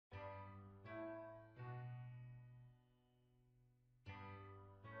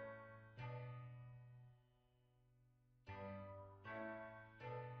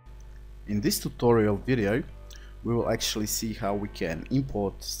In this tutorial video, we will actually see how we can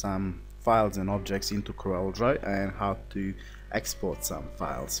import some files and objects into CorelDRAW and how to export some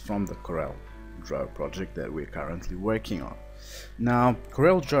files from the CorelDRAW project that we're currently working on. Now,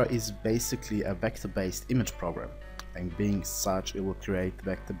 CorelDRAW is basically a vector-based image program, and being such, it will create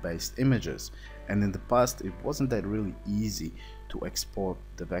vector-based images. And in the past, it wasn't that really easy to export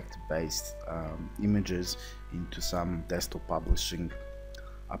the vector-based images into some desktop publishing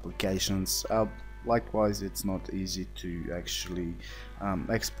applications. Likewise, it's not easy to actually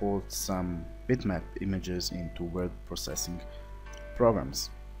export some bitmap images into word processing programs.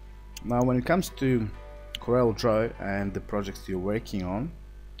 Now, when it comes to CorelDRAW and the projects you're working on,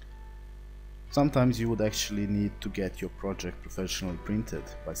 sometimes you would actually need to get your project professionally printed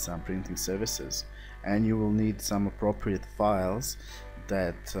by some printing services, and you will need some appropriate files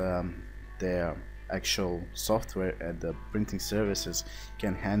that their actual software and the printing services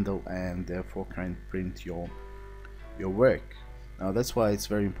can handle, and therefore can print your work. Now, that's why it's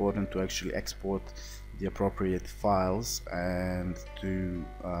very important to actually export the appropriate files and to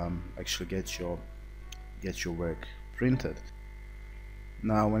actually get your work printed.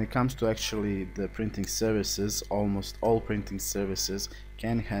 Now, when it comes to actually the printing services, almost all printing services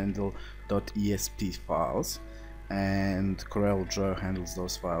can handle .esp files, and CorelDRAW handles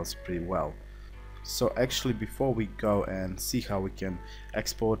those files pretty well. So actually, before we go and see how we can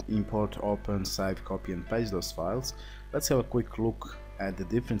export, import, open, save, copy and paste those files, let's have a quick look at the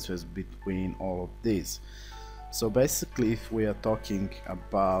differences between all of these. So basically, if we are talking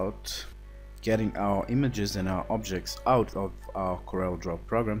about getting our images and our objects out of our CorelDRAW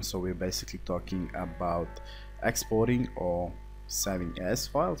program, so we're basically talking about exporting or saving as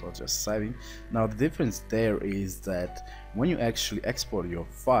files or just saving. Now, the difference there is that when you actually export your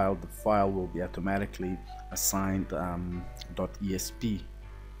file, the file will be automatically assigned .esp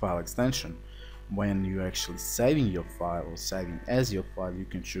file extension. When you're actually saving your file or saving as your file, you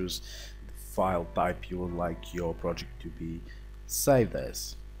can choose the file type you would like your project to be saved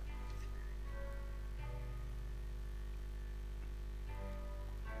as.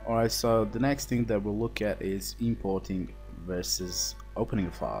 Alright, so the next thing that we'll look at is importing versus opening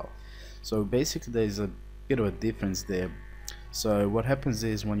a file. So basically, there's a bit of a difference there. So what happens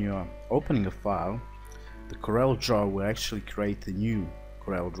is, when you are opening a file, the CorelDRAW will actually create a new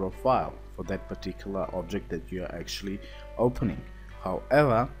CorelDRAW file for that particular object that you are actually opening.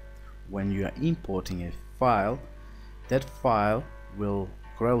 However, when you are importing a file, that file will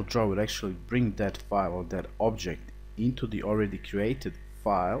CorelDRAW will actually bring that file or that object into the already created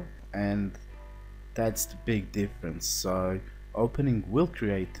file, and that's the big difference. So opening will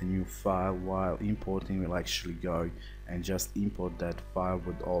create a new file, while importing will actually go and just import that file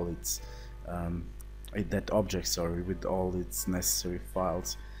with all its that object, with all its necessary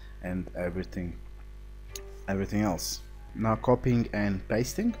files and everything else. Now, copying and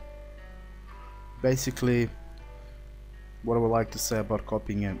pasting. Basically, what I would like to say about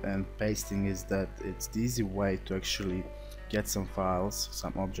copying and pasting is that it's the easy way to actually get some files,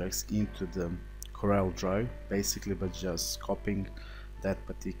 some objects into the CorelDRAW, basically by just copying that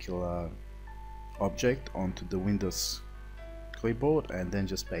particular object onto the Windows clipboard and then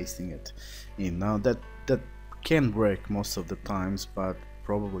just pasting it in. Now, that can work most of the times, but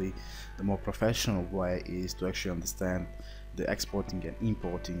probably the more professional way is to actually understand the exporting and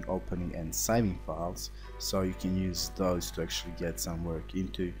importing, opening and saving files, so you can use those to actually get some work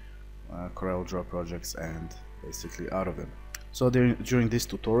into CorelDRAW projects and basically out of them. So during this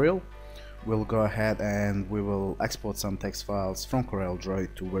tutorial, we'll go ahead and we will export some text files from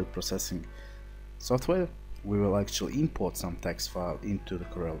CorelDRAW to word processing software. We will actually import some text file into the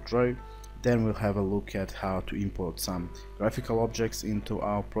CorelDRAW. Then we'll have a look at how to import some graphical objects into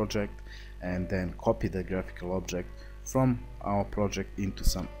our project, and then copy the graphical object from our project into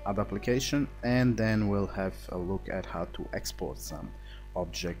some other application, and then we'll have a look at how to export some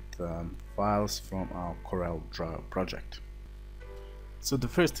object files from our CorelDRAW project. So the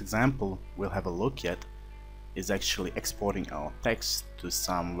first example we'll have a look at is actually exporting our text to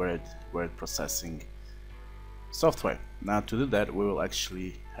some word processing software. Now, to do that, we will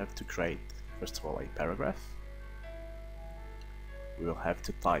actually have to create, first of all, a paragraph. We will have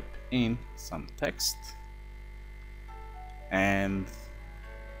to type in some text, and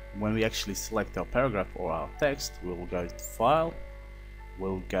when we actually select our paragraph or our text, we will go to File,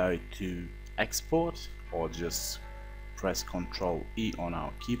 we'll go to Export, or just press Ctrl E on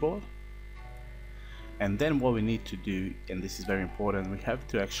our keyboard. And then what we need to do, and this is very important, we have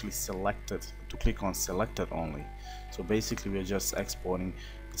to actually select it, to click on Selected only. So basically, we're just exporting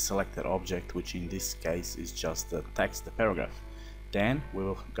the selected object, which in this case is just the text, the paragraph. Then we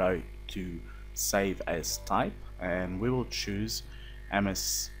will go to save as type, and we will choose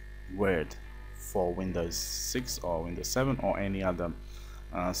MS Word for Windows 6 or Windows 7 or any other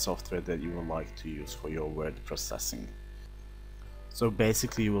software that you would like to use for your word processing. So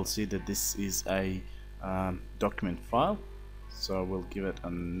basically you will see that this is a document file, so we'll give it a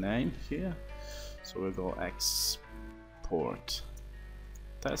name here. So we'll go export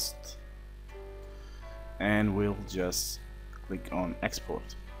test, and we'll just click on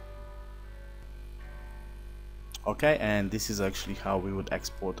export. Okay, and this is actually how we would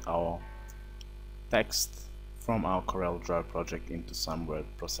export our text from our CorelDRAW project into some word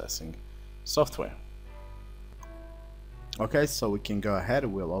processing software. Okay, so we can go ahead,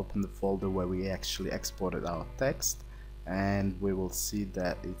 we'll open the folder where we actually exported our text, and we will see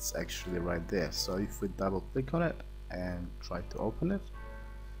that it's actually right there. So if we double click on it and try to open it,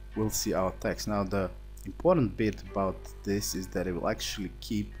 we'll see our text. Now the important bit about this is that it will actually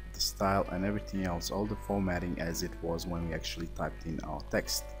keep the style and everything else, all the formatting as it was when we actually typed in our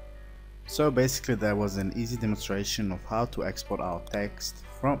text. So basically that was an easy demonstration of how to export our text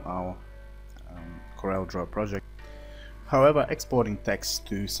from our CorelDRAW project. However, exporting text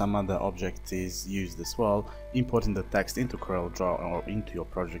to some other object is used as well. Importing the text into CorelDRAW or into your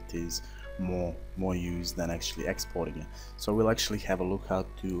project is more used than actually exporting it. So we'll actually have a look how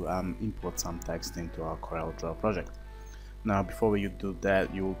to import some text into our CorelDRAW project. Now before we do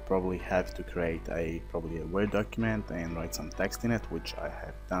that, you will probably have to create probably a Word document and write some text in it, which I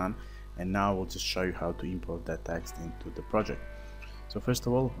have done, and now we'll just show you how to import that text into the project. So first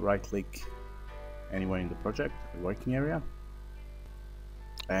of all, right click anywhere in the project, the working area,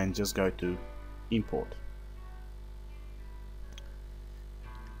 and just go to import.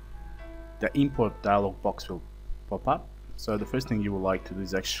 The import dialog box will pop up. So the first thing you would like to do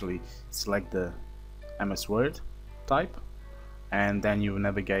is actually select the MS Word type, and then you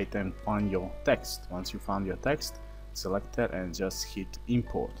navigate and find your text. Once you found your text, select it and just hit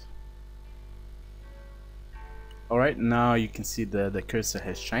import. Alright, now you can see the cursor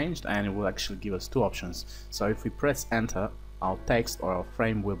has changed, and it will actually give us two options. So if we press enter, our text or our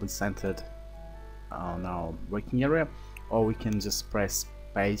frame will be centered on our working area, or we can just press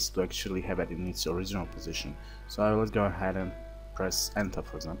space to actually have it in its original position. So let's go ahead and press enter,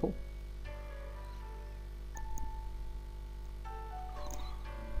 for example.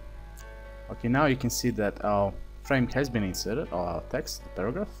 Okay, now you can see that our frame has been inserted, or our text, the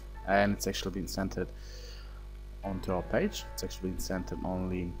paragraph, and it's actually been centered onto our page. It's actually been centered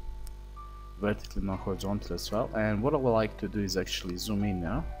only vertically, not horizontally as well. And what I would like to do is actually zoom in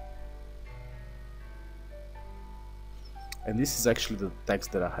now, and this is actually the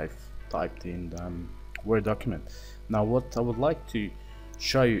text that I have typed in the Word document. Now what I would like to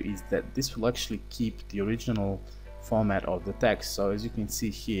show you is that this will actually keep the original format of the text. So as you can see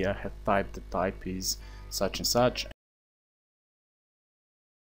here, I have typed the type is such and such,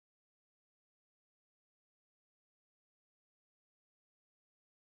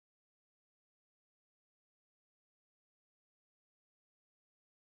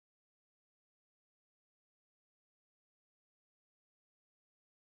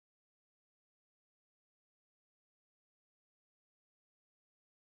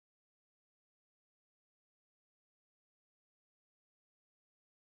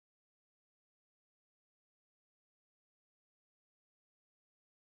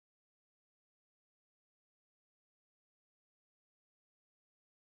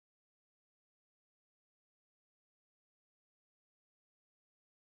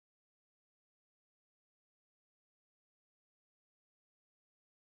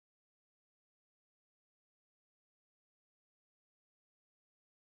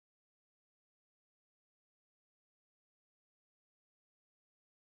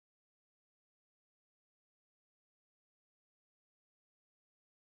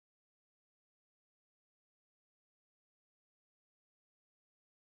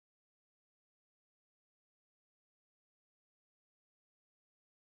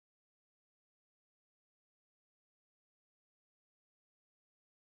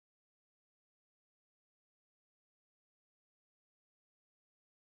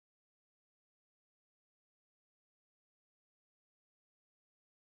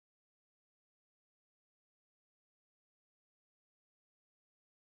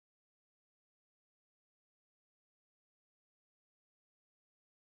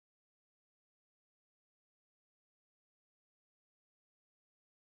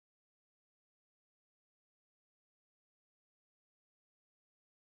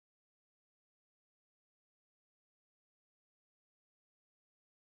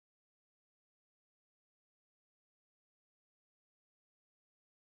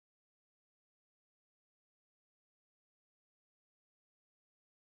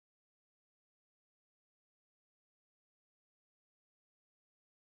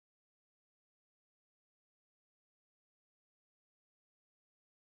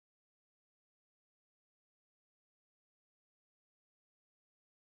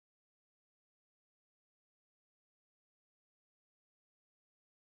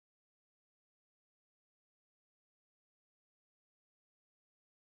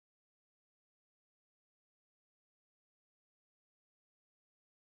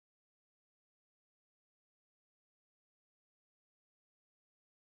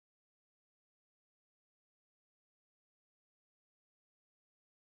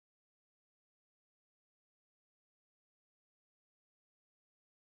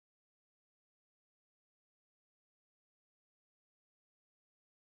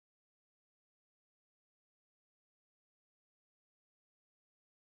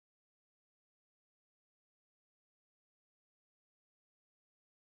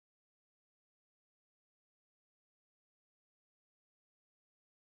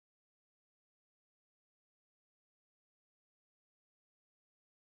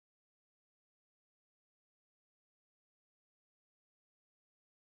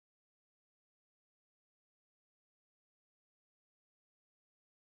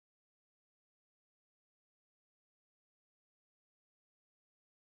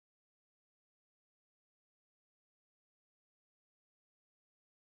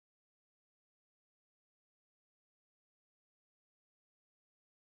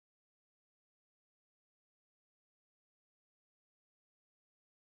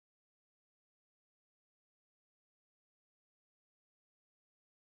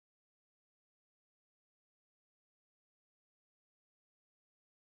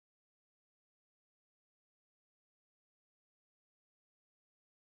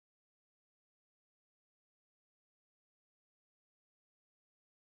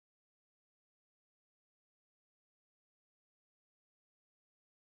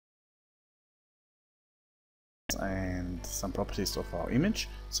 and some properties of our image.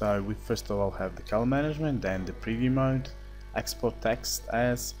 So we first of all have the color management, then the preview mode, export text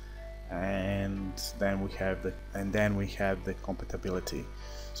as, and then we have the compatibility.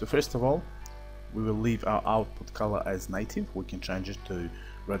 So first of all, we will leave our output color as native. We can change it to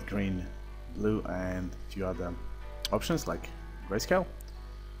red, green, blue, and a few other options like grayscale.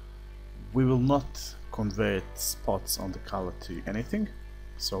 We will not convert spots on the color to anything,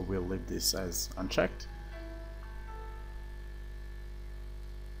 so we'll leave this as unchecked.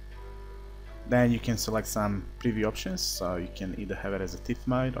 Then you can select some preview options, so you can either have it as a TIFF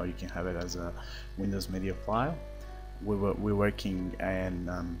mode or you can have it as a Windows media file. We're working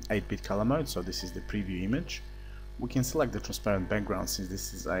in 8-bit color mode, so this is the preview image. We can select the transparent background since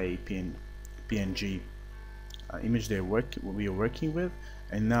this is a PNG image we are working with,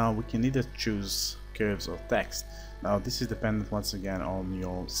 and now we can either choose curves or text. Now this is dependent once again on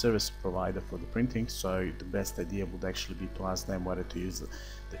your service provider for the printing, so the best idea would actually be to ask them whether to use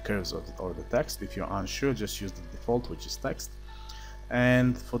the curves or the text. If you're unsure, just use the default, which is text.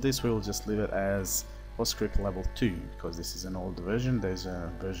 And for this we'll just leave it as PostScript level 2 because this is an older version. There's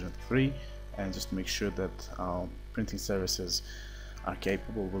a version 3, and just to make sure that our printing services are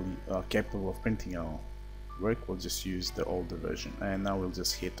capable of printing our work, we'll just use the older version, and now we'll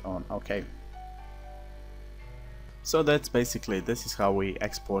just hit on OK. So that's basically it. This is how we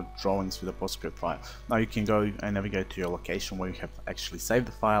export drawings with a PostScript file. Now you can go and navigate to your location where you have actually saved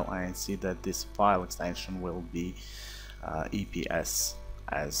the file and see that this file extension will be EPS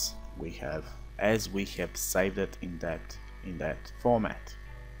as we have saved it in that format.